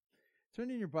Turn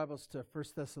in your Bibles to 1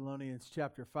 Thessalonians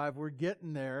chapter 5. We're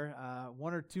getting there.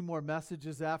 One or two more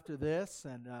messages after this,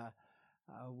 and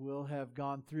we'll have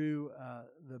gone through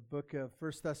the book of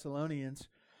 1 Thessalonians.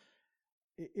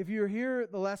 If you're here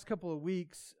the last couple of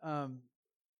weeks,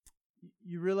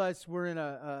 you realize we're in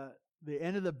the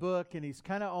end of the book, and he's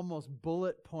kind of almost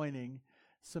bullet pointing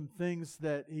some things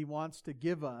that he wants to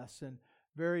give us, and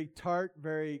very tart,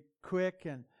 very quick,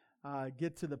 and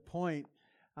get to the point.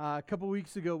 A couple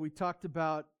weeks ago, we talked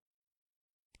about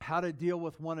how to deal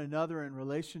with one another in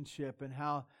relationship and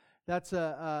how that's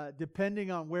a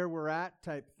depending on where we're at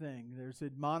type thing. There's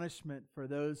admonishment for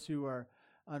those who are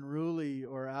unruly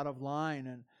or out of line,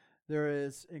 and there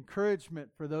is encouragement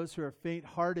for those who are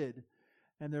faint-hearted,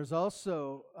 and there's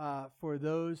also for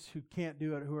those who can't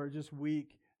do it, who are just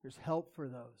weak. There's help for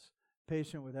those,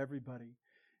 patient with everybody.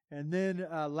 And then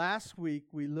last week,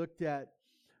 we looked at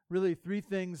really three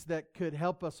things that could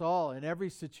help us all in every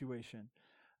situation.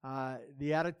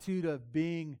 The attitude of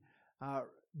being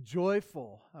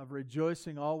joyful, of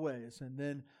rejoicing always, and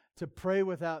then to pray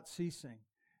without ceasing,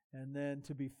 and then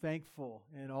to be thankful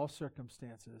in all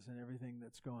circumstances and everything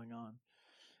that's going on.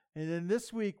 And then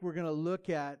this week we're going to look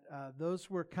at, those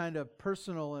were kind of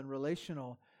personal and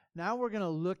relational. Now we're going to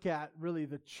look at really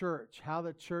the church, how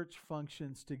the church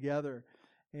functions together.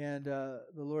 And the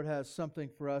Lord has something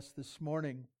for us this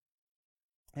morning.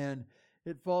 And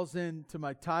it falls into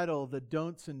my title, The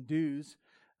Don'ts and Do's.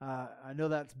 I know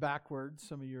that's backwards.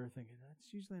 Some of you are thinking,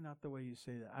 that's usually not the way you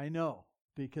say that. I know,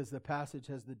 because the passage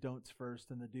has the don'ts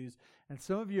first and the do's. And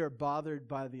some of you are bothered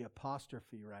by the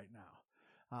apostrophe right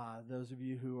now. Those of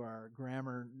you who are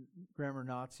grammar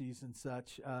Nazis and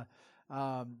such,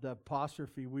 the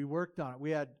apostrophe, we worked on it.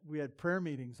 We had prayer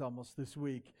meetings almost this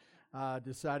week,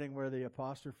 deciding where the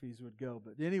apostrophes would go.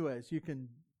 But anyways, you can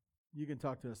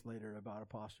talk to us later about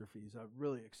apostrophes. I'm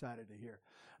really excited to hear.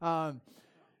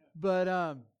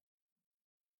 But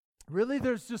really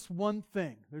there's just one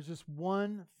thing. There's just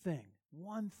one thing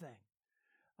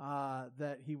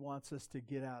that he wants us to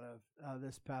get out of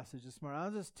this passage this morning. I'll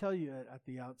just tell you at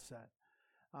the outset.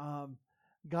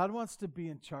 God wants to be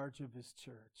in charge of his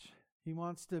church. He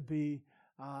wants to be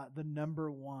the number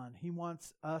one. He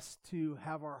wants us to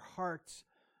have our hearts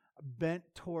bent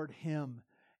toward him,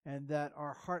 and that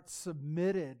our hearts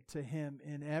submitted to him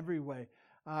in every way.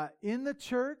 In the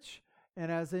church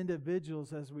and as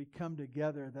individuals, as we come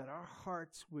together, that our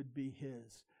hearts would be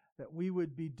his, that we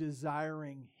would be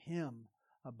desiring him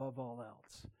above all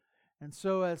else. And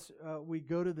so as we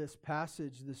go to this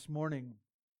passage this morning,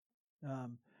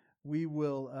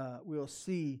 we'll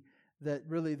see that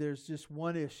really there's just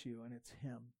one issue, and it's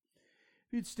him.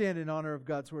 If you'd stand in honor of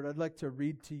God's word, I'd like to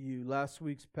read to you last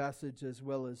week's passage as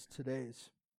well as today's.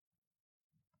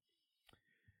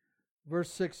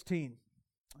 Verse 16,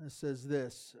 it says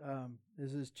this.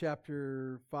 This is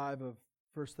chapter 5 of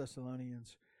 1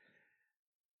 Thessalonians.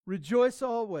 Rejoice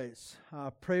always,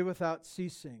 pray without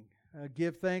ceasing,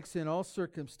 give thanks in all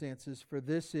circumstances, for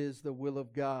this is the will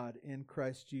of God in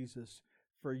Christ Jesus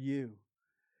for you.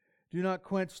 Do not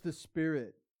quench the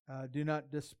spirit, do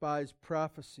not despise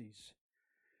prophecies,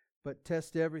 but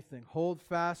test everything. Hold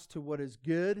fast to what is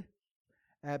good,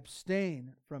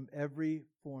 abstain from every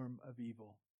form of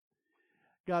evil.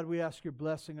 God, we ask your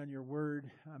blessing on your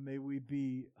word. May we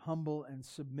be humble and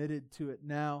submitted to it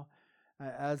now,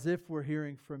 as if we're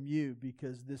hearing from you,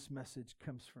 because this message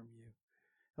comes from you.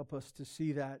 Help us to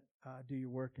see that, do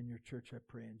your work in your church, I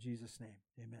pray. In Jesus' name,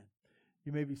 amen.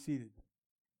 You may be seated.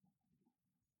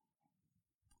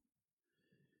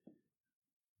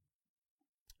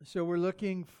 So we're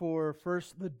looking for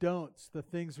first the don'ts, the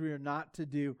things we are not to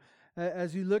do.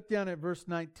 As you look down at verse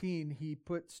 19, he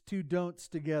puts two don'ts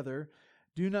together.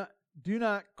 Do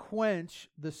not quench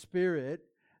the spirit.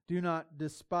 Do not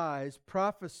despise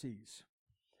prophecies.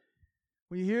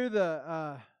 When you hear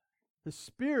the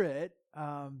Spirit,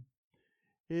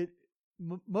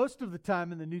 most of the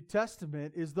time in the New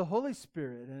Testament is the Holy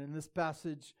Spirit, and in this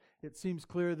passage, it seems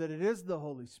clear that it is the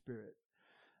Holy Spirit.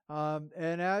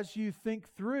 And as you think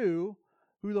through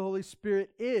who the Holy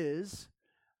Spirit is,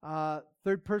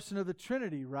 third person of the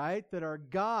Trinity, right? That our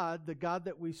God, the God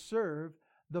that we serve,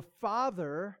 the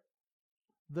Father,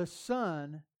 the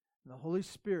Son, and the Holy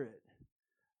Spirit.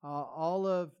 All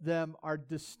of them are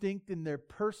distinct in their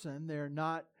person. They are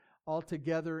not all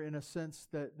together in a sense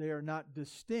that they are not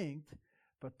distinct,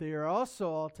 but they are also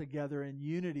all together in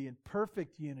unity, in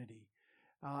perfect unity,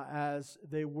 as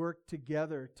they work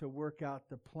together to work out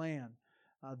the plan,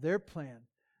 their plan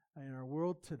in our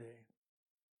world today.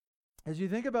 As you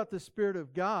think about the Spirit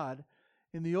of God,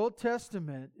 in the Old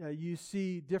Testament, you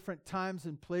see different times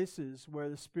and places where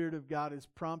the Spirit of God is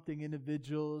prompting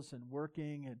individuals and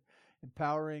working and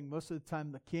empowering, most of the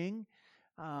time, the king.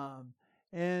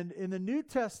 And in the New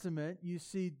Testament, you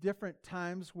see different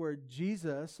times where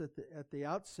Jesus, at the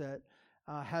outset,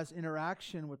 has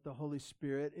interaction with the Holy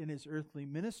Spirit in his earthly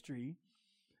ministry.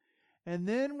 And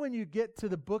then when you get to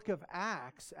the book of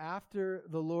Acts, after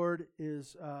the Lord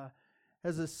has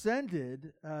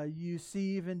ascended, you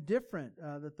see even different,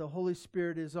 that the Holy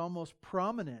Spirit is almost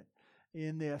prominent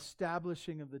in the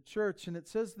establishing of the church. And it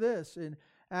says this in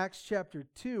Acts chapter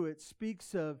 2, it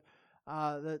speaks of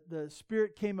that the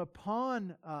Spirit came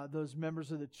upon those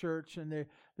members of the church, and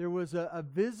there was a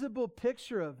visible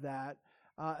picture of that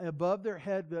above their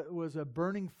head that was a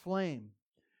burning flame.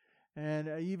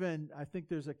 And even, I think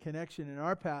there's a connection in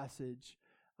our passage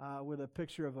with a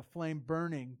picture of a flame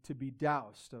burning to be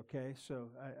doused, okay? So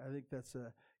I think that's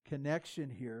a connection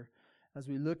here as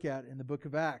we look at in the book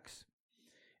of Acts.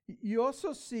 You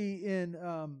also see in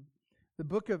the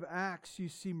book of Acts, you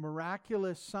see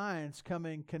miraculous signs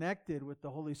coming connected with the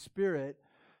Holy Spirit.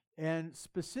 And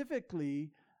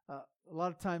specifically, a lot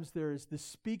of times there is the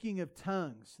speaking of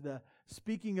tongues, the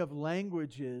speaking of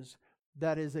languages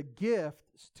that is a gift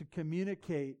to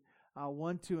communicate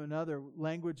one to another,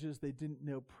 languages they didn't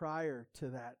know prior to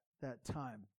that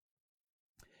time.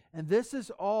 And this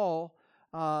is all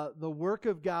the work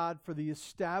of God for the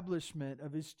establishment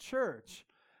of His church,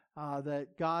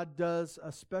 that God does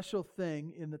a special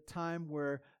thing in the time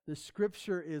where the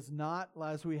Scripture is not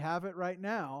as we have it right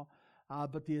now,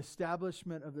 but the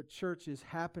establishment of the church is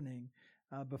happening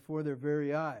before their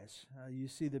very eyes. You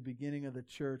see the beginning of the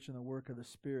church and the work of the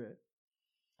Spirit.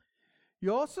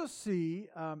 You also see,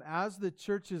 as the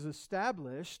church is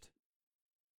established,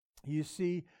 you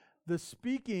see the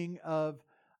speaking of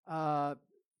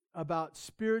about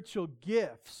spiritual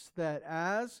gifts, that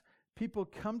as people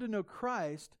come to know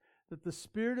Christ, that the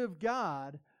Spirit of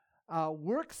God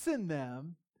works in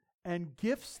them and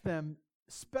gifts them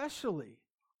specially,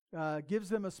 gives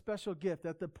them a special gift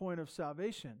at the point of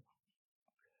salvation.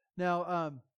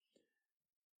 Now,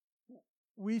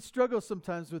 we struggle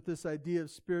sometimes with this idea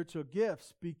of spiritual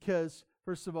gifts because,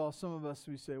 first of all, some of us,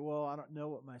 we say, well, I don't know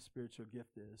what my spiritual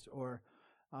gift is. Or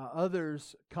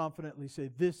others confidently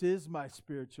say, this is my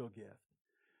spiritual gift.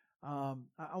 I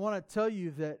want to tell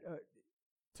you that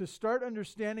to start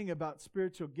understanding about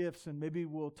spiritual gifts, and maybe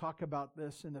we'll talk about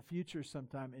this in the future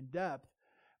sometime in depth,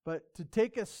 but to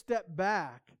take a step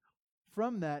back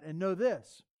from that and know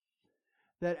this,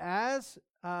 that as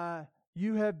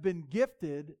you have been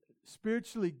gifted,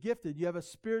 spiritually gifted, you have a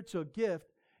spiritual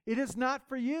gift, it is not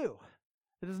for you.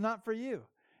 It is not for you.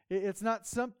 It's not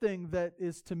something that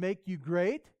is to make you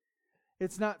great.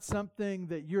 It's not something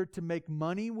that you're to make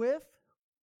money with.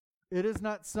 It is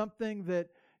not something that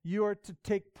you are to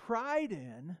take pride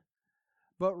in,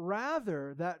 but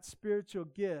rather that spiritual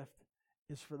gift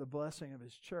is for the blessing of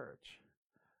His church.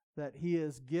 That He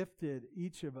has gifted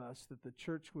each of us, that the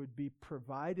church would be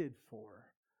provided for,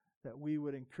 that we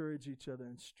would encourage each other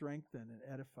and strengthen and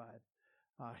edify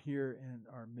here in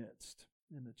our midst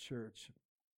in the church.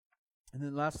 And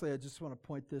then lastly, I just want to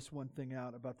point this one thing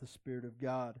out about the Spirit of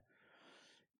God.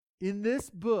 In this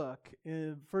book,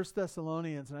 in 1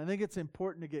 Thessalonians, and I think it's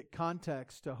important to get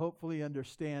context to hopefully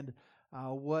understand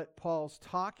what Paul's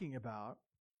talking about.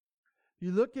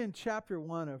 You look in chapter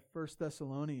 1 of 1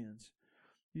 Thessalonians,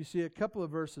 you see a couple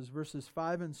of verses. Verses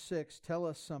 5 and 6 tell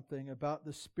us something about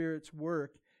the Spirit's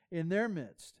work in their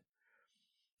midst.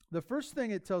 The first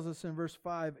thing it tells us in verse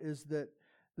 5 is that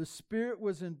the Spirit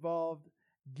was involved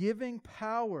giving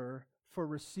power for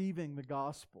receiving the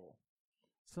gospel.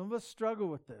 Some of us struggle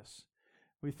with this.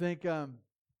 We think,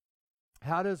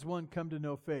 how does one come to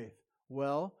know faith?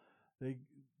 Well,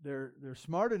 they're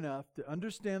smart enough to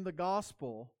understand the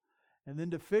gospel and then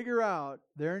to figure out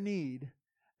their need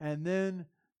and then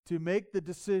to make the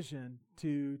decision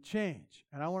to change.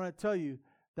 And I want to tell you,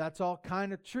 that's all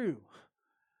kind of true.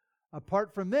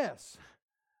 Apart from this,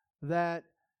 that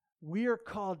we are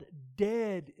called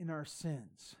dead in our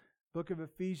sins. Book of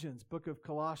Ephesians, book of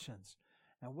Colossians.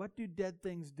 And what do dead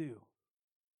things do?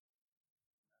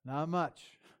 Not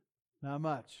much. Not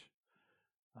much.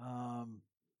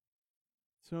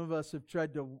 Some of us have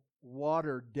tried to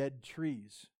water dead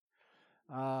trees.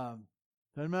 Doesn't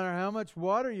matter how much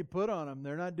water you put on them,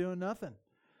 they're not doing nothing.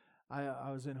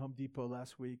 I was in Home Depot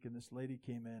last week, and this lady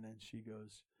came in, and she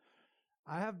goes,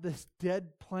 I have this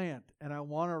dead plant, and I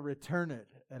want to return it.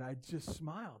 And I just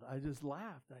smiled. I just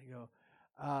laughed. I go,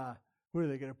 what, are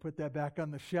they going to put that back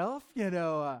on the shelf?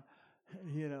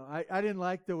 I didn't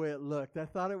like the way it looked. I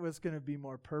thought it was going to be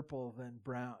more purple than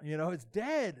brown. It's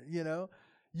dead,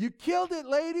 You killed it,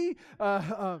 lady.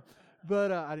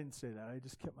 But I didn't say that. I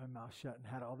just kept my mouth shut and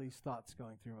had all these thoughts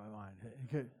going through my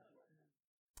mind.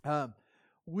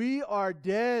 We are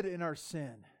dead in our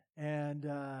sin. And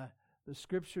the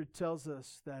Scripture tells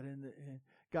us that in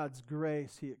God's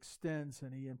grace, He extends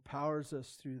and He empowers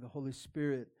us through the Holy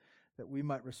Spirit that we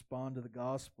might respond to the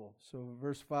gospel. So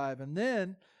verse 5. And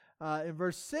then in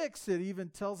verse 6, it even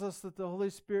tells us that the Holy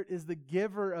Spirit is the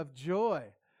giver of joy.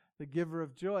 The giver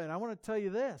of joy. And I want to tell you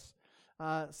this.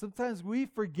 Sometimes we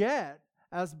forget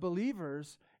as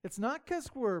believers, it's not because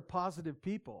we're positive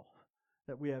people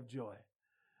that we have joy.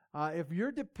 If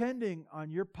you're depending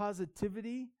on your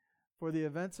positivity for the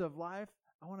events of life,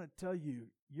 I want to tell you,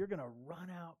 you're going to run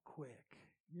out quick.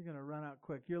 You're going to run out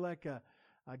quick. You're like a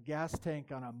gas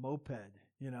tank on a moped,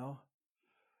 It's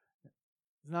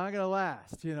not going to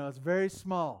last, It's very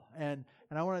small. And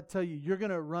I want to tell you, you're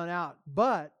going to run out.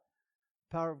 But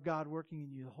the power of God working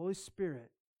in you, the Holy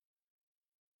Spirit,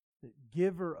 the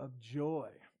giver of joy.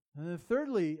 And then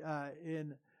thirdly,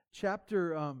 in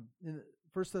chapter, in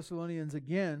 1 Thessalonians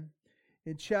again,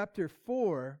 in chapter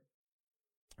 4,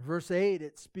 verse 8,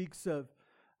 it speaks of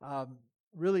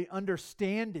really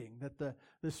understanding, that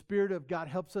the Spirit of God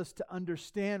helps us to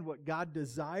understand what God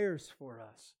desires for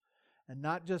us. And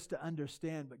not just to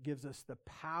understand, but gives us the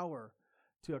power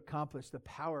to accomplish, the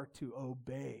power to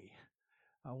obey.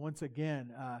 Once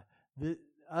again,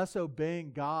 us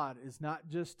obeying God is not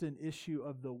just an issue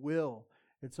of the will.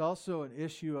 It's also an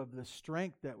issue of the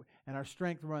strength and our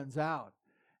strength runs out.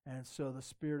 And so the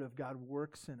Spirit of God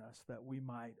works in us that we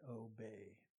might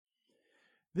obey.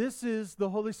 This is the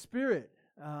Holy Spirit.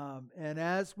 And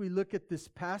as we look at this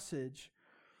passage,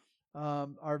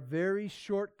 our very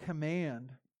short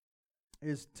command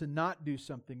is to not do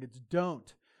something. It's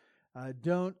don't.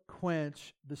 Don't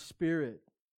quench the Spirit.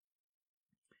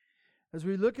 As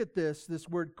we look at this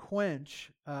word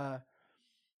quench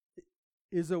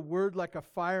is a word like a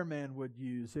fireman would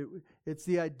use. It's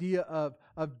the idea of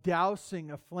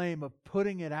dousing a flame, of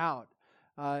putting it out.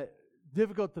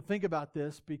 Difficult to think about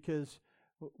this because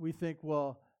we think,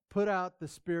 well, put out the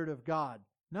Spirit of God.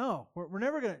 No, we're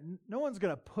never going to, no one's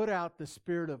going to put out the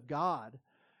Spirit of God.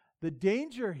 The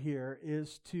danger here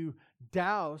is to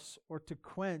douse or to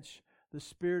quench the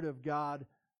Spirit of God,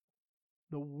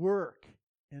 the work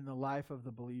in the life of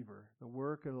the believer, the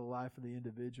work of the life of the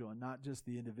individual, and not just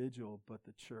the individual, but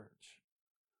the church.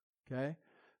 Okay?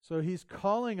 So he's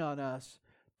calling on us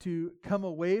to come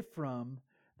away from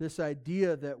this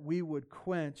idea that we would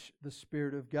quench the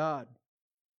Spirit of God.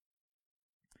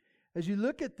 As you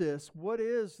look at this, what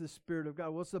is the Spirit of God?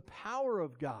 Well, it's the power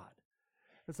of God.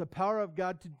 It's the power of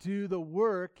God to do the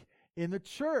work in the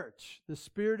church. The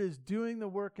Spirit is doing the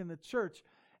work in the church.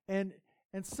 And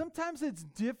sometimes it's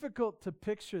difficult to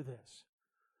picture this.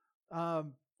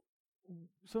 Some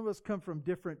of us come from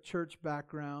different church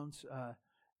backgrounds,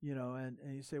 and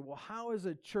you say, well, how is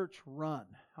a church run?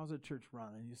 How's a church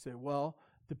run? And you say, well,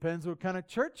 depends what kind of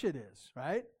church it is,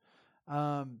 right?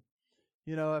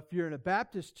 If you're in a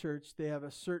Baptist church, they have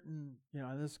a certain,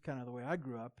 and this is kind of the way I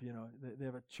grew up, they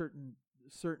have a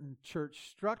certain church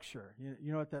structure.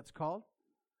 You know what that's called?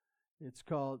 It's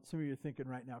called, some of you are thinking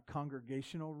right now,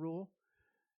 congregational rule.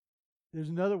 There's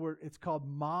another word, it's called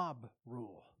mob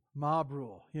rule. Mob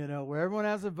rule, where everyone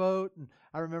has a vote. And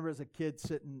I remember as a kid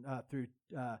sitting through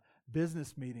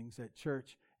business meetings at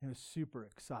church, and it was super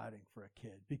exciting for a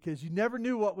kid because you never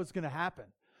knew what was going to happen.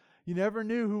 You never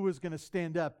knew who was going to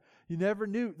stand up. You never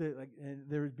knew that, and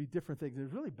there would be different things. It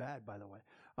was really bad, by the way,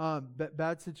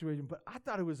 bad situation. But I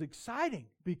thought it was exciting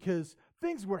because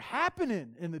things were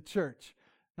happening in the church.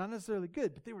 Not necessarily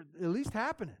good, but they were at least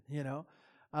happening.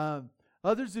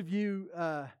 Others of you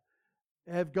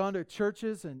have gone to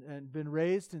churches and been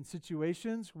raised in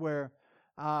situations where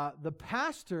the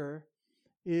pastor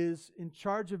is in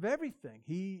charge of everything.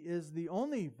 He is the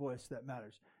only voice that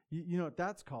matters. You know what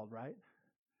that's called, right?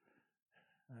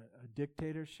 A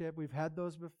dictatorship. We've had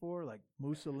those before, like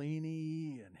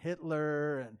Mussolini and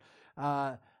Hitler, and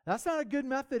that's not a good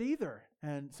method either.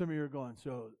 And some of you are going,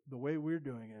 so the way we're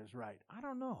doing it is right. I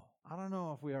don't know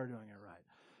if we are doing it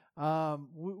right.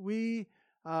 We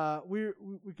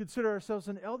consider ourselves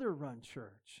an elder-run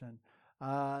church, and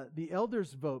the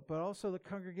elders vote, but also the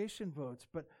congregation votes.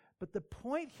 But the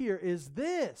point here is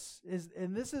this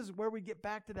is where we get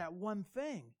back to that one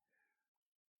thing.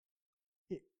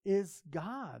 It is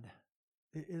God.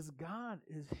 It is God,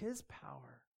 is His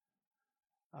power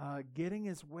getting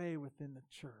His way within the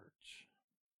church.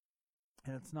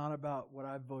 And it's not about what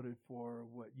I've voted for or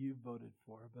what you've voted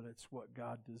for, but it's what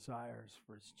God desires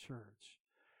for His church.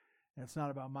 And it's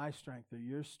not about my strength or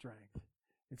your strength.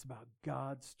 It's about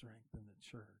God's strength in the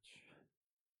church.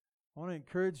 I want to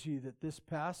encourage you that this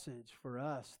passage for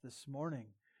us this morning,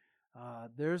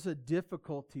 there's a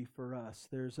difficulty for us.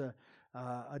 There's a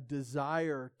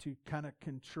desire to kind of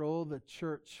control the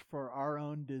church for our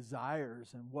own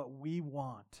desires and what we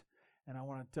want. And I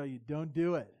want to tell you, don't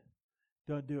do it.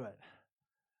 Don't do it.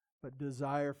 But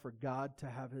desire for God to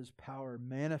have His power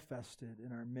manifested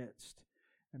in our midst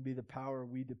and be the power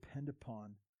we depend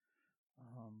upon.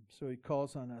 So He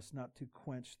calls on us not to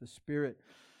quench the Spirit.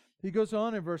 He goes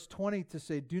on in verse 20 to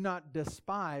say, do not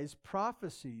despise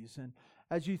prophecies. And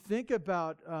as you think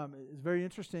about, it's very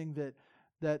interesting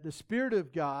that the Spirit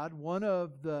of God, one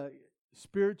of the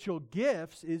spiritual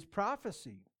gifts is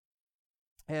prophecy.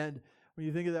 And when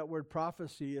you think of that word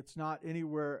prophecy, it's not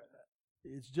anywhere,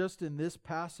 it's just in this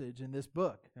passage, in this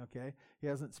book, okay? He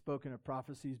hasn't spoken of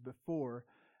prophecies before,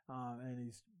 and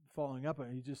he's following up on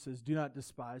it. He just says, do not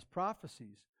despise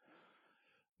prophecies.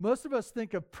 Most of us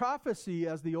think of prophecy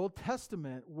as the Old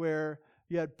Testament, where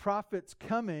you had prophets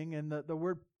coming, and the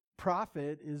word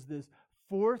prophet is this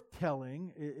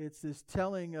foretelling. It's this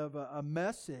telling of a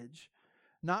message,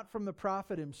 not from the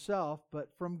prophet himself, but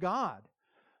from God.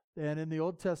 And in the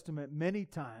Old Testament, many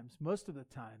times, most of the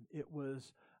time, it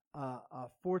was a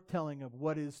foretelling of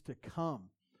what is to come.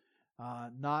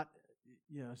 Not,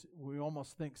 we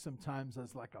almost think sometimes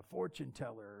as like a fortune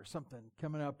teller or something,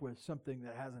 coming up with something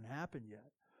that hasn't happened yet.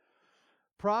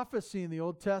 Prophecy in the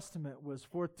Old Testament was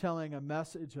foretelling a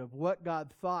message of what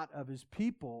God thought of His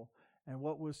people and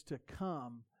what was to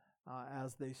come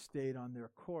as they stayed on their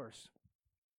course.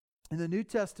 In the New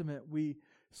Testament, we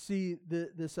see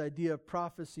this idea of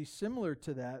prophecy similar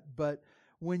to that, but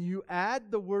when you add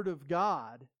the Word of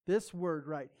God, this word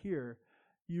right here,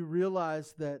 you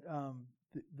realize that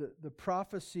the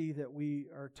prophecy that we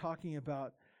are talking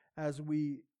about as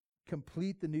we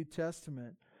complete the New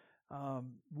Testament,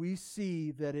 we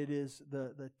see that it is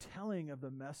the telling of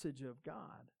the message of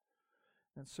God.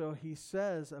 And so he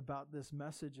says about this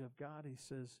message of God, he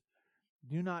says,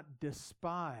 do not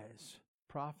despise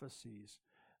prophecies.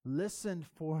 Listen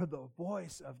for the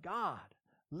voice of God.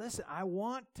 Listen, I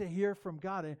want to hear from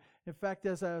God. And in fact,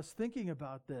 as I was thinking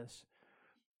about this,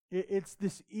 it's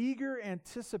this eager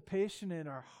anticipation in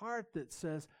our heart that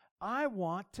says, I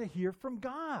want to hear from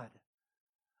God.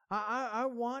 I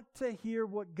want to hear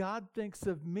what God thinks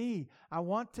of me. I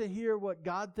want to hear what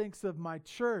God thinks of my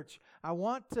church. I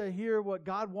want to hear what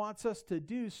God wants us to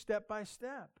do step by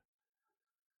step.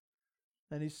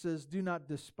 And he says, do not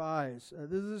despise.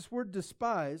 This word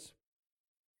despise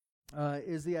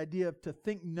is the idea of to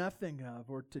think nothing of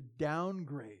or to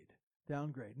downgrade.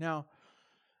 Downgrade. Now,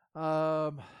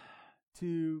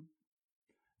 to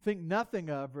think nothing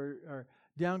of or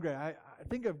downgrade, I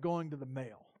think of going to the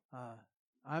mail.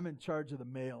 I'm in charge of the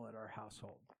mail at our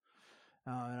household.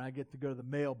 And I get to go to the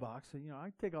mailbox. And,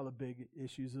 I take all the big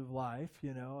issues of life,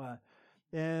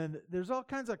 and there's all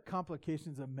kinds of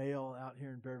complications of mail out here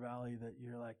in Bear Valley that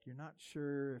you're not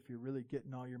sure if you're really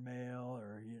getting all your mail,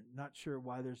 or you're not sure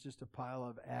why there's just a pile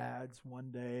of ads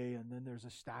one day and then there's a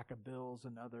stack of bills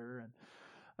another.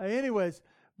 And anyways,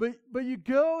 but you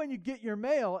go and you get your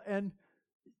mail and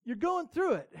you're going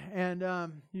through it, and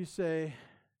you say,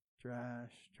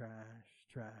 trash, trash,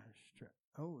 trash, trash.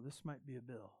 Oh, this might be a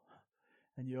bill.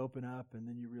 And you open up and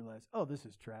then you realize, oh, this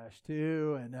is trash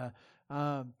too.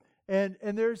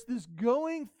 And there's this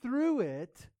going through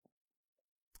it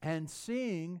and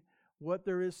seeing what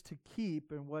there is to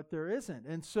keep and what there isn't.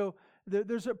 And so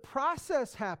there's a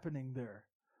process happening there.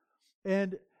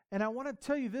 And I want to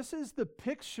tell you, this is the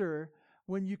picture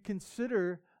when you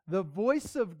consider the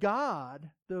voice of God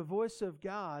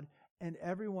and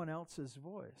everyone else's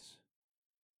voice.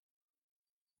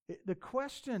 The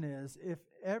question is, if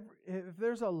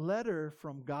there's a letter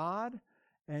from God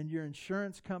and your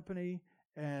insurance company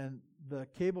and the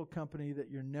cable company that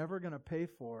you're never going to pay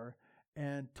for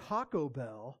and Taco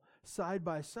Bell side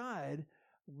by side,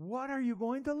 what are you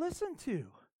going to listen to?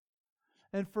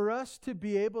 And for us to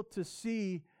be able to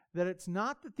see that it's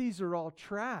not that these are all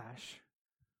trash,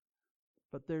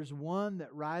 but there's one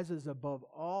that rises above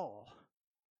all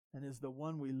and is the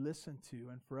one we listen to.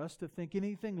 And for us to think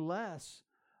anything less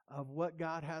of what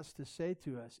God has to say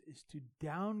to us is to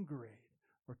downgrade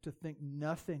or to think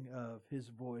nothing of His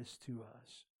voice to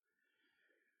us.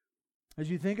 As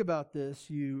you think about this,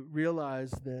 you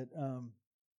realize that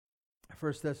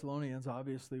 1 Thessalonians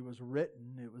obviously was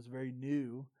written. It was very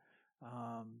new.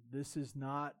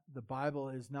 The Bible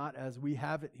is not as we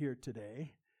have it here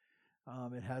today.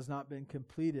 It has not been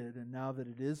completed, and now that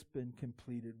it has been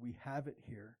completed, we have it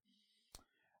here.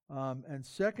 And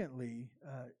secondly,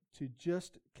 to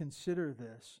just consider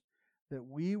this, that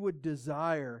we would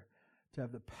desire to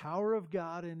have the power of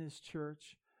God in His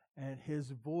church and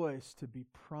His voice to be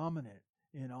prominent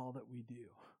in all that we do.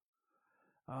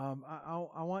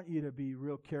 I want you to be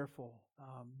real careful.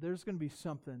 There's going to be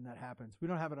something that happens. We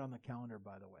don't have it on the calendar,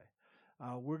 by the way.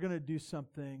 We're going to do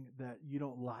something that you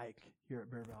don't like here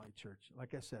at Bear Valley Church.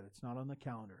 Like I said, it's not on the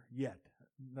calendar yet,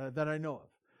 that I know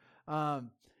of.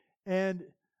 And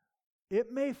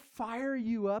it may fire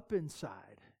you up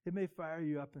inside. It may fire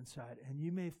you up inside, and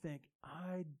you may think,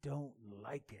 I don't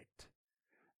like it.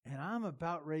 And I'm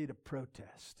about ready to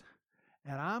protest.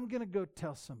 And I'm going to go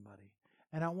tell somebody.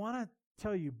 And I want to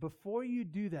tell you, before you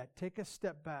do that, take a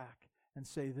step back and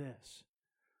say this.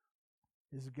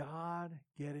 Is God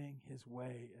getting His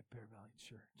way at Bear Valley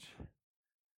Church?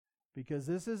 Because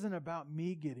this isn't about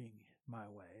me getting my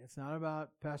way. It's not about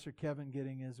Pastor Kevin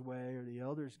getting his way or the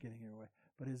elders getting their way.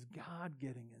 But is God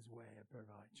getting His way at Bear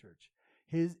Valley Church?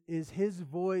 Is His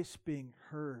voice being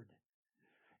heard?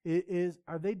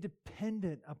 Are they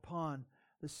dependent upon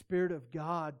the Spirit of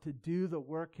God to do the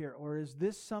work here? Or is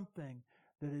this something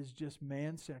that is just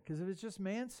man-centered? Because if it's just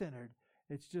man-centered,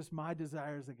 it's just my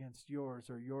desires against yours,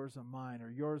 or yours on mine, or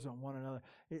yours on one another.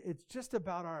 It's just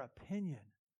about our opinion.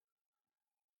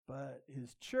 But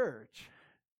His church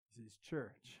is His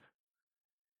church.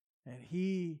 And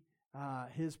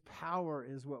His power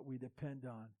is what we depend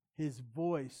on. His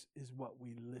voice is what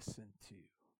we listen to.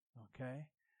 Okay?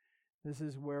 This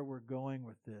is where we're going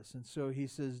with this. And so he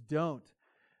says, don't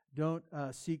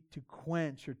seek to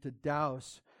quench or to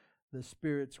douse the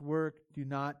Spirit's work. Do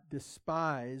not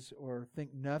despise or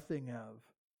think nothing of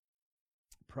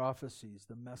prophecies,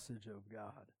 the message of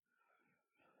God.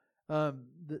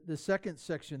 The second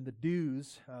section, the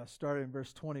do's, started in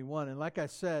verse 21. And like I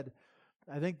said,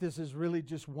 I think this is really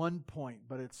just one point,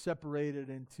 but it's separated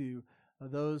into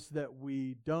those that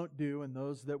we don't do and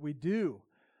those that we do.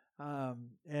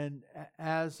 And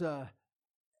as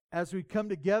we come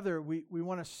together, we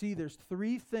want to see there's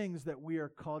three things that we are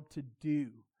called to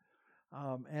do.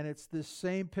 And it's this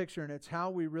same picture, and it's how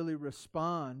we really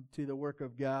respond to the work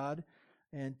of God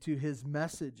and to His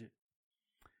message.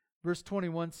 Verse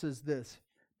 21 says this,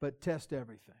 but test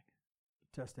everything.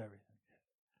 Test everything.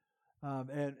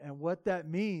 And what that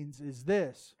means is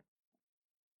this.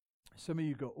 Some of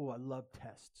you go, oh, I love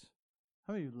tests.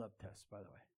 How many of you love tests, by the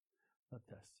way? Love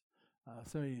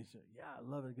tests. Some of you say, yeah, I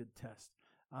love a good test.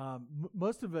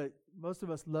 Most of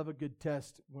us love a good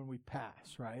test when we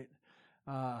pass, right?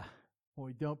 When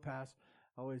we don't pass,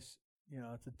 always,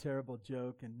 it's a terrible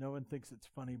joke, and no one thinks it's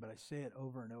funny, but I say it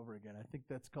over and over again. I think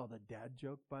that's called a dad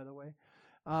joke, by the way.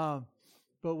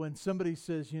 But when somebody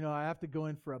says, I have to go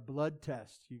in for a blood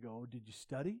test, you go, oh, did you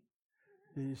study?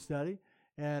 Did you study?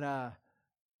 And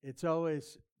it's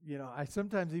always, I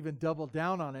sometimes even double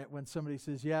down on it when somebody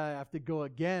says, yeah, I have to go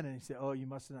again. And you say, oh, you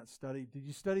must have not studied. Did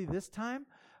you study this time?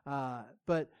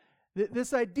 But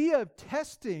this idea of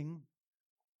testing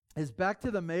is back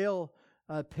to the male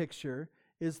picture,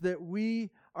 is that we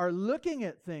are looking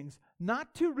at things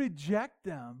not to reject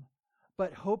them,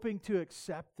 but hoping to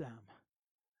accept them,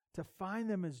 to find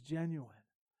them as genuine.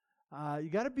 You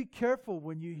got to be careful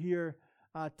when you hear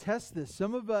test this.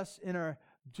 Some of us in our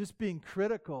just being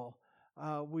critical,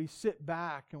 we sit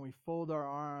back and we fold our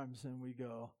arms and we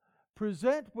go,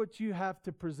 present what you have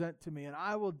to present to me and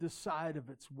I will decide if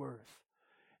it's worth.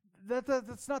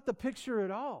 That's not the picture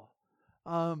at all.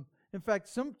 In fact,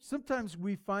 sometimes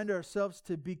we find ourselves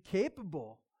to be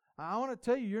capable. I want to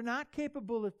tell you, you're not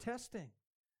capable of testing.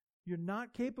 You're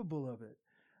not capable of it.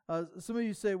 Some of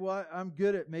you say, well, I'm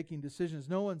good at making decisions.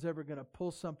 No one's ever going to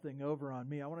pull something over on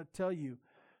me. I want to tell you,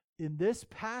 in this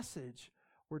passage,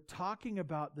 we're talking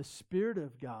about the Spirit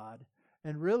of God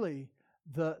and really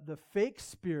the fake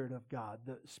Spirit of God,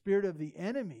 the spirit of the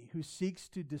enemy who seeks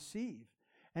to deceive.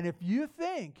 And if you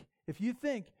think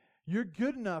you're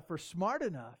good enough or smart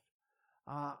enough,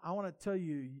 I want to tell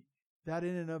you that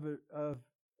in and of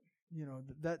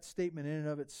that statement in and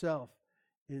of itself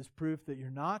is proof that you're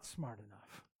not smart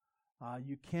enough.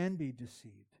 You can be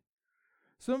deceived.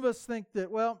 Some of us think that,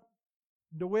 well,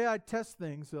 the way I test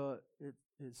things, it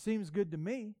seems good to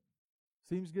me.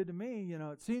 Seems good to me.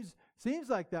 It seems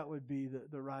like that would be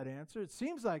the right answer. It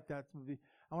seems like that would be.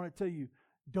 I want to tell you,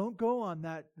 don't go on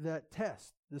that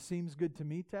test, the seems good to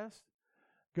me test.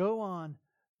 Go on,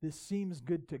 this seems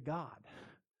good to God.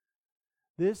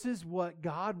 This is what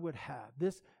God would have.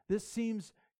 This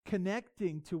seems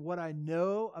connecting to what I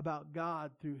know about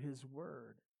God through His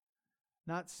Word.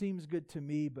 Not seems good to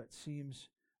me, but seems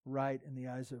right in the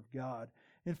eyes of God.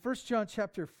 In 1 John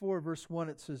chapter 4, verse 1,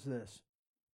 it says this.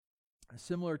 A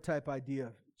similar type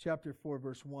idea. Chapter 4,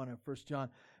 verse 1 of 1 John.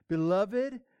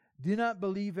 Beloved, do not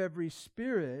believe every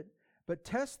spirit, but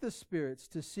test the spirits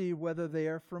to see whether they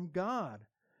are from God.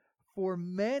 For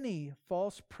many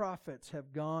false prophets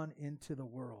have gone into the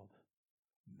world.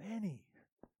 Many.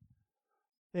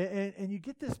 And you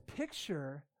get this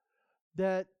picture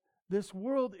that this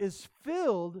world is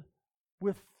filled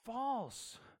with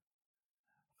false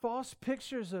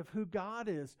pictures of who God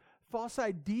is, false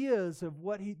ideas of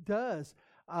what He does,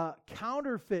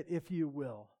 counterfeit, if you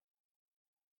will,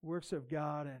 works of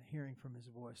God and hearing from His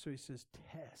voice. So he says,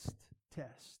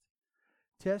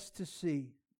 test to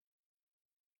see.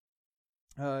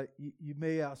 You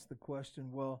may ask the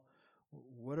question, well,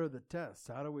 what are the tests?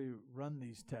 How do we run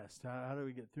these tests? How do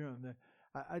we get through them?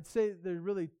 I'd say there are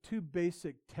really two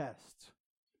basic tests.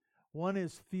 One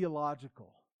is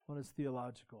theological.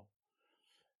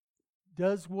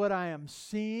 Does what I am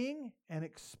seeing and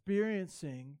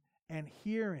experiencing and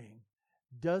hearing,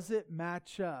 does it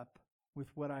match up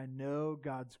with what I know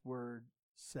God's Word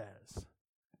says?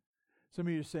 Some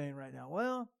of you are saying right now,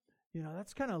 well,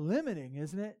 that's kind of limiting,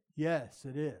 isn't it? Yes,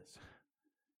 it is.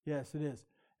 Yes, it is.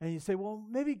 And you say, well,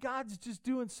 maybe God's just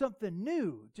doing something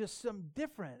new, just something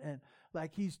different. And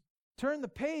like He's turned the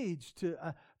page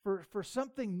to for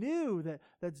something new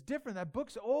that's different. That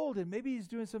book's old and maybe He's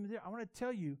doing something different. I want to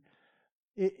tell you,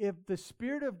 if the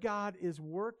Spirit of God is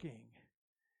working,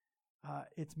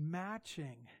 it's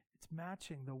matching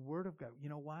the Word of God. You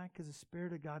know why? Because the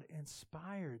Spirit of God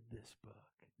inspired this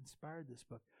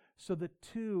book. So the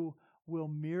two will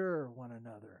mirror one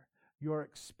another. Your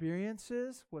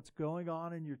experiences, what's going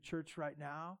on in your church right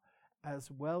now,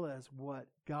 as well as what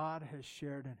God has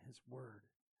shared in His Word.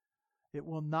 It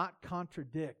will not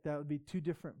contradict. That would be two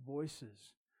different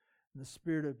voices. And the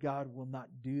Spirit of God will not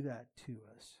do that to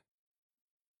us.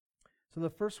 So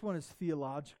the first one is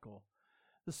theological.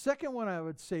 The second one I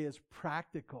would say is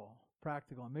practical.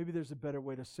 And maybe there's a better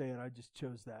way to say it. I just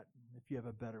chose that. If you have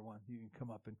a better one, you can come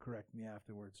up and correct me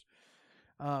afterwards.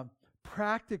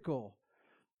 Practical.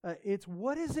 It's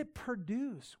what does it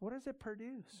produce?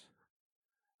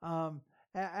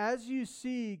 As you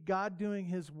see God doing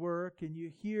His work and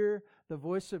you hear the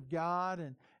voice of God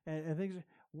and things,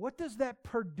 what does that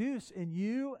produce in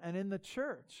you and in the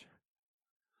church?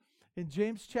 In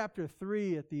James chapter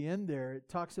 3 at the end there, it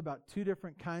talks about two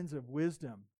different kinds of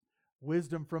wisdom.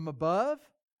 Wisdom from above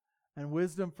and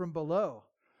wisdom from below.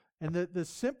 And the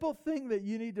simple thing that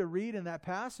you need to read in that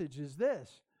passage is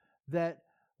this, that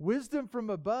wisdom from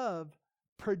above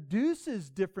produces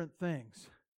different things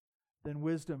than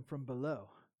wisdom from below.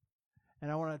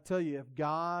 And I want to tell you,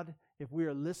 if we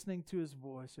are listening to His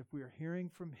voice, if we are hearing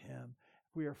from Him,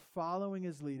 if we are following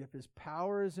His lead, if His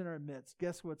power is in our midst,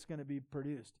 guess what's going to be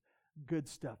produced? Good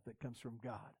stuff that comes from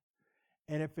God.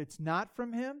 And if it's not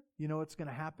from Him, you know what's going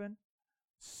to happen?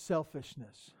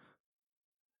 Selfishness,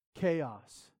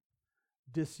 chaos,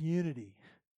 disunity,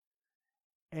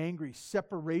 angry,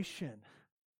 separation.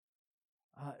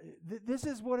 This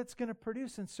is what it's going to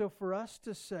produce. And so for us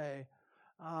to say,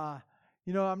 I'm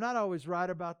not always right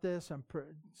about this. I'm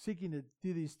seeking to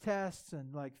do these tests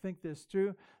and think this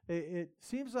through. It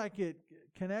seems like it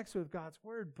connects with God's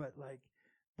Word, but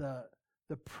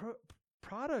the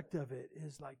product of it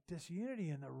is disunity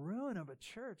and the ruin of a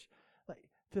church.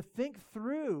 To think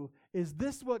through, is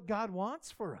this what God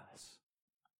wants for us?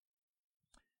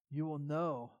 You will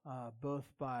know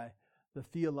both by the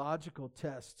theological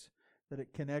tests that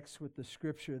it connects with the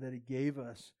Scripture that He gave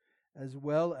us, as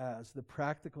well as the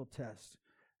practical test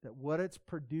that what it's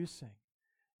producing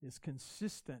is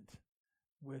consistent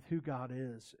with who God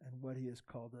is and what He has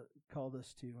called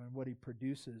us to and what He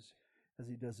produces as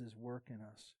He does His work in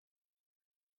us.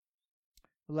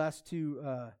 The last two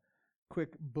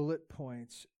quick bullet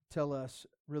points tell us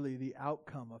really the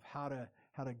outcome of how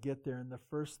to get there. And the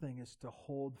first thing is to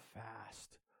hold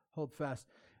fast. Hold fast.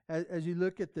 As you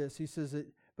look at this, he says,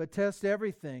 but test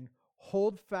everything,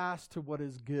 hold fast to what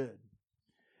is good.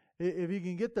 If you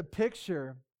can get the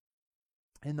picture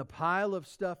in the pile of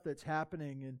stuff that's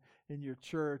happening in your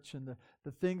church and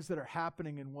the things that are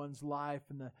happening in one's life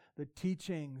and the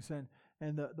teachings and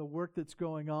the work that's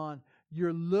going on,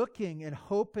 you're looking and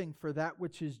hoping for that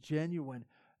which is genuine.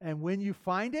 And when you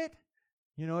find it,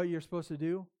 you know what you're supposed to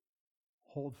do?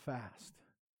 Hold fast.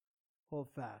 Hold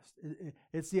fast.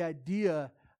 It's the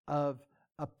idea of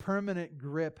a permanent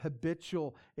grip,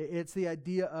 habitual. It's the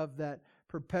idea of that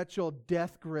perpetual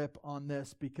death grip on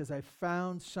this because I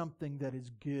found something that is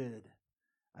good.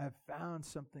 I've found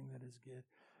something that is good.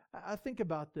 I think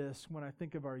about this when I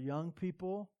think of our young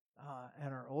people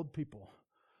and our old people.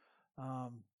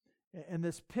 And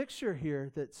this picture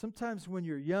here that sometimes when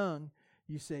you're young,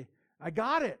 you say, I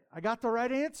got it. I got the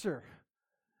right answer.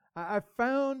 I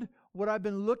found what I've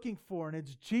been looking for, and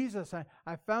it's Jesus.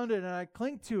 I found it, and I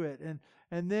cling to it.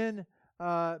 And then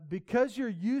because you're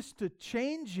used to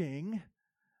changing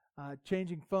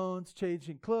phones,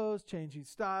 changing clothes, changing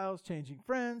styles, changing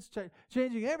friends,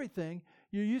 changing everything,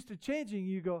 you're used to changing.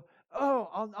 You go, oh,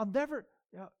 I'll never,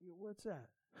 what's that?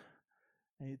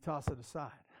 And you toss it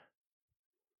aside.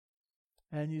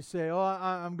 And you say, oh,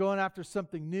 I'm going after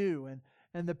something new.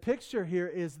 And the picture here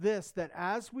is this, that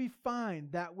as we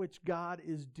find that which God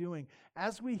is doing,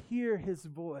 as we hear His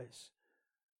voice,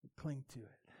 we cling to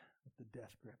it with the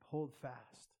death grip. Hold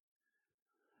fast.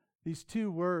 These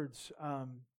two words,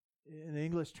 in the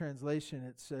English translation,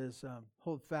 it says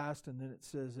hold fast, and then it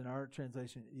says in our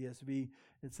translation, ESV,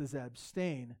 it says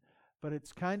abstain. But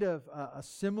it's kind of a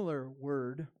similar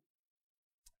word.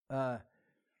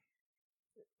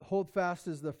 Hold fast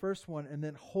is the first one, and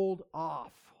then hold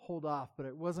off. But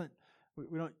it wasn't,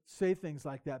 we don't say things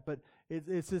like that, but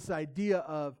it's this idea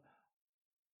of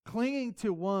clinging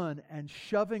to one and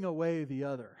shoving away the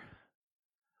other.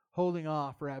 Holding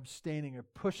off or abstaining or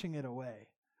pushing it away.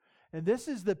 And this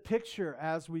is the picture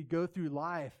as we go through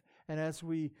life and as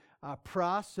we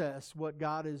process what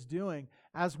God is doing.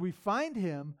 As we find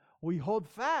Him, we hold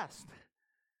fast.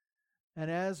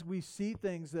 And as we see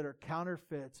things that are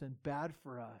counterfeits and bad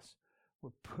for us, we're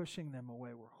pushing them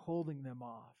away. We're holding them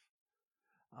off.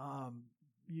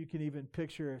 You can even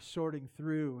picture sorting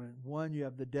through. And one, you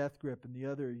have the death grip, and the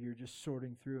other, you're just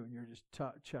sorting through and you're just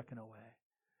chucking away.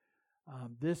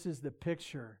 This is the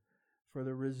picture for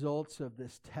the results of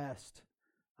this test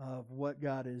of what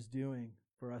God is doing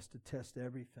for us to test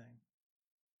everything.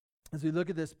 As we look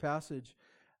at this passage,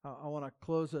 I want to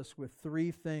close us with three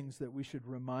things that we should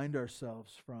remind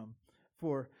ourselves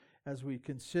for as we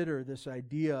consider this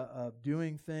idea of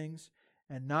doing things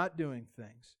and not doing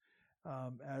things,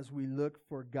 as we look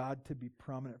for God to be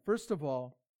prominent. First of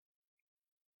all,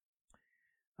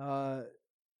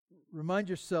 remind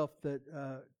yourself that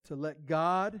to let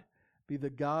God be the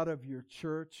God of your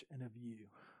church and of you.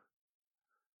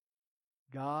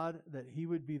 God, that He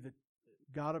would be the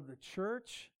God of the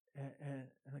church and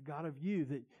the God of you.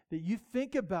 That you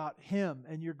think about Him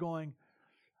and you're going,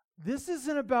 this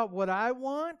isn't about what I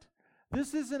want.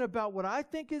 This isn't about what I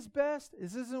think is best.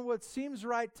 This isn't what seems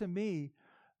right to me.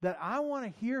 That I want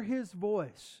to hear His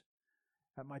voice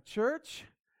at my church,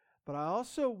 but I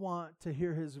also want to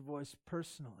hear His voice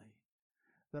personally.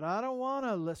 That I don't want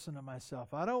to listen to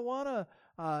myself. I don't want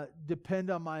to depend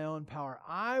on my own power.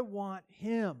 I want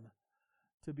Him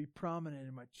to be prominent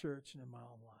in my church and in my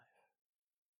own life.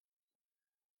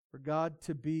 For God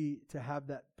to have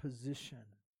that position.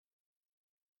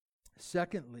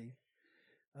 Secondly,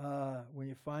 when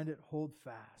you find it, hold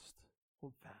fast.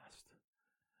 Hold fast.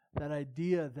 That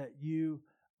idea that you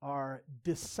are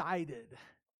decided.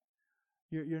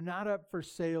 You're not up for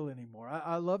sale anymore.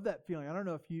 I love that feeling. I don't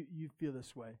know if you feel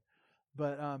this way,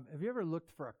 but have you ever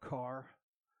looked for a car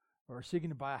or seeking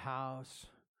to buy a house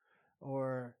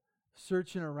or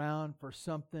searching around for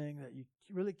something that you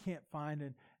really can't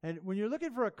find? And when you're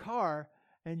looking for a car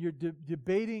and you're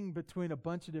debating between a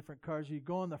bunch of different cars, you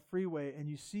go on the freeway and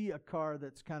you see a car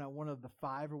that's kind of one of the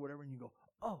 5 or whatever, and you go,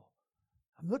 oh,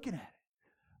 I'm looking at it.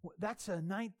 That's a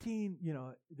 19,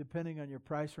 depending on your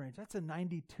price range, that's a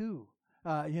 92.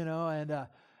 Man,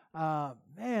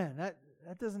 that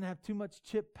doesn't have too much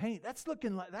chip paint. That's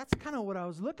kind of what I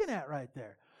was looking at right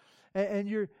there. And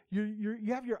you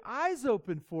have your eyes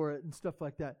open for it and stuff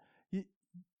like that.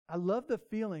 I love the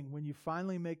feeling when you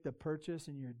finally make the purchase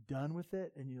and you're done with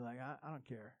it and you're like, I don't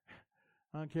care.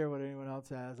 I don't care what anyone else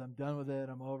has. I'm done with it.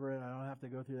 I'm over it. I don't have to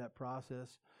go through that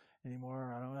process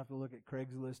anymore. I don't have to look at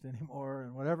Craigslist anymore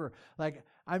and whatever. Like,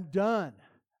 I'm done.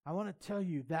 I want to tell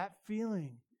you that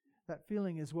feeling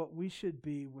is what we should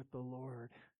be with the Lord.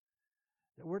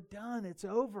 That we're done. It's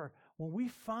over. When we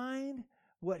find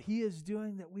what He is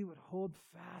doing, that we would hold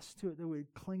fast to it, that we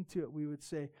would cling to it. We would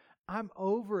say, I'm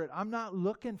over it. I'm not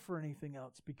looking for anything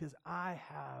else because I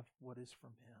have what is from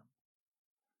Him.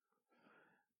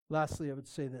 Lastly, I would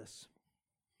say this.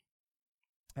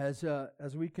 As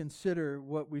we consider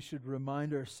what we should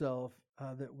remind ourselves,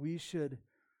 that we should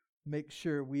make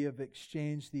sure we have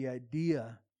exchanged the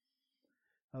idea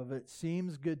of it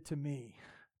seems good to me,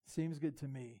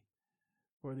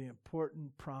 or the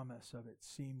important promise of it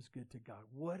seems good to God.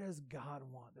 What does God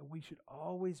want? That we should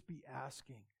always be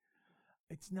asking.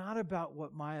 It's not about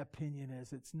what my opinion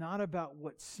is. It's not about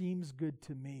what seems good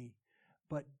to me.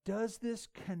 But does this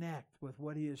connect with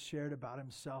what He has shared about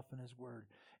Himself in His Word?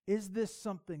 Is this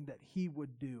something that He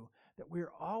would do? that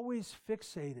we're always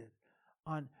fixated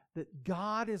on that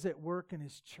God is at work in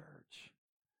His church.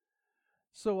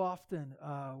 So often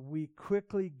we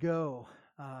quickly go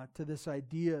to this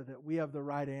idea that we have the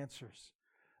right answers,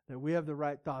 that we have the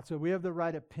right thoughts, that we have the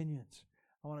right opinions.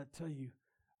 I want to tell you,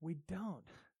 we don't.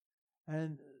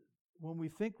 And when we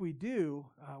think we do,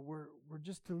 we're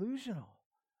just delusional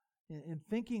in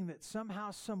thinking that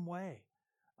somehow, some way,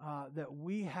 that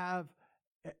we have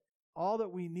all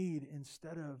that we need,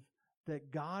 instead of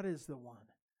that God is the one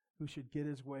who should get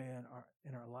His way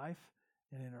in our life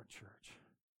and in our church.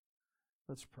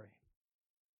 Let's pray.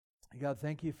 God,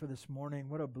 thank You for this morning.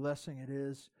 What a blessing it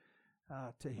is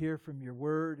to hear from Your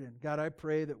word. And God, I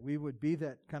pray that we would be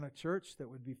that kind of church that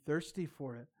would be thirsty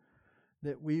for it,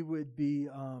 that we would be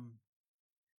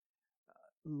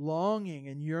longing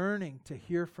and yearning to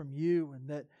hear from You, and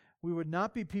that we would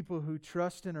not be people who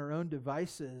trust in our own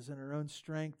devices and our own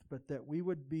strength, but that we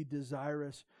would be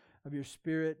desirous of Your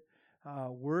Spirit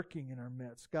working in our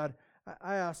midst. God,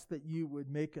 I ask that You would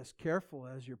make us careful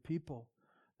as Your people,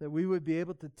 that we would be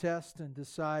able to test and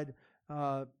decide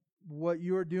what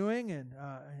You are doing, and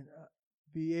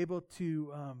be able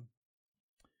to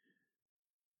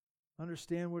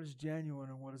understand what is genuine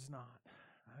and what is not.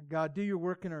 God, do Your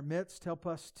work in our midst. Help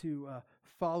us to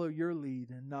follow Your lead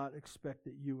and not expect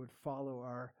that You would follow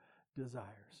our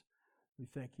desires. We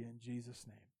thank You in Jesus'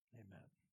 name. Amen.